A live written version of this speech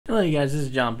Hello you guys, this is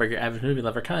John Berger, average movie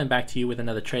lover, coming back to you with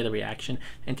another trailer reaction,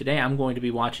 and today I'm going to be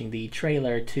watching the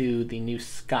trailer to the new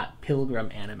Scott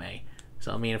Pilgrim anime.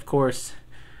 So I mean, of course,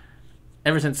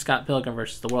 ever since Scott Pilgrim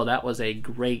vs. the World, that was a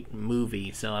great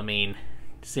movie. So I mean,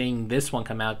 seeing this one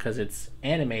come out because it's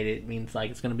animated means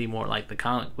like it's going to be more like the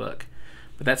comic book.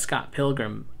 But that Scott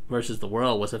Pilgrim vs. the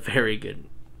World was a very good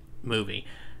movie.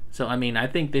 So I mean, I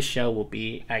think this show will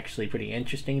be actually pretty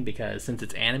interesting because since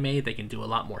it's anime, they can do a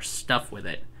lot more stuff with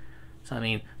it. So I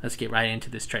mean, let's get right into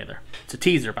this trailer. It's a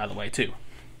teaser, by the way, too.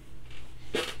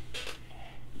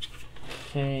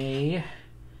 Okay,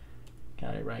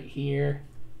 got it right here.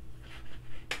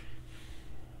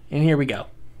 And here we go.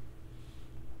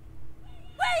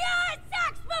 We are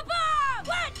Sex Bob!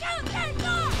 1, 2, 3,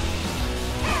 4!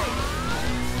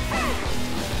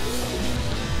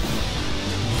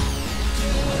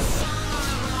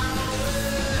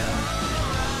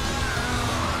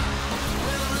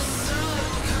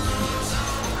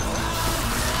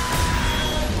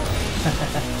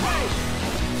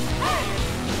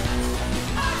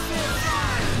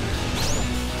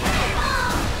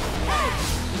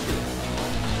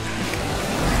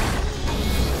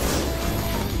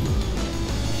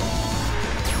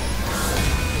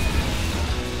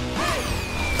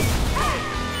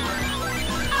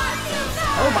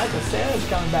 Oh, Micheal Cera's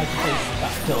coming back to play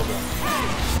Scott Pilgrim.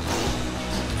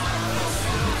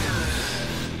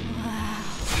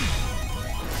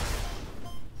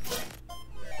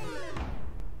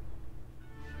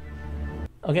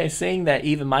 Okay, seeing that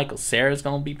even Micheal Cera is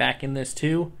going to be back in this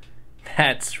too,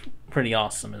 that's pretty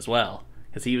awesome as well.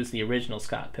 Because he was the original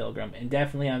Scott Pilgrim. And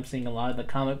definitely I'm seeing a lot of the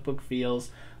comic book feels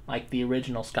like the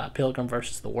original Scott Pilgrim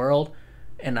vs. the World.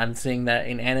 And I'm seeing that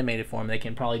in animated form they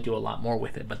can probably do a lot more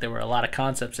with it. But there were a lot of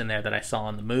concepts in there that I saw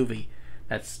in the movie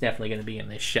that's definitely going to be in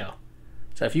this show.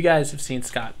 So if you guys have seen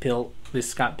this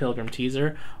Scott Pilgrim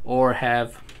teaser, or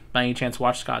have by any chance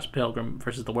watched Scott Pilgrim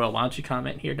vs. the World, why don't you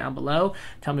comment here down below.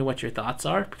 Tell me what your thoughts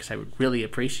are, because I would really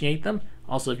appreciate them.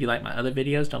 Also, if you like my other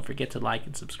videos, don't forget to like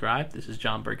and subscribe. This is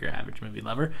John Berger, average movie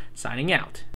lover, signing out.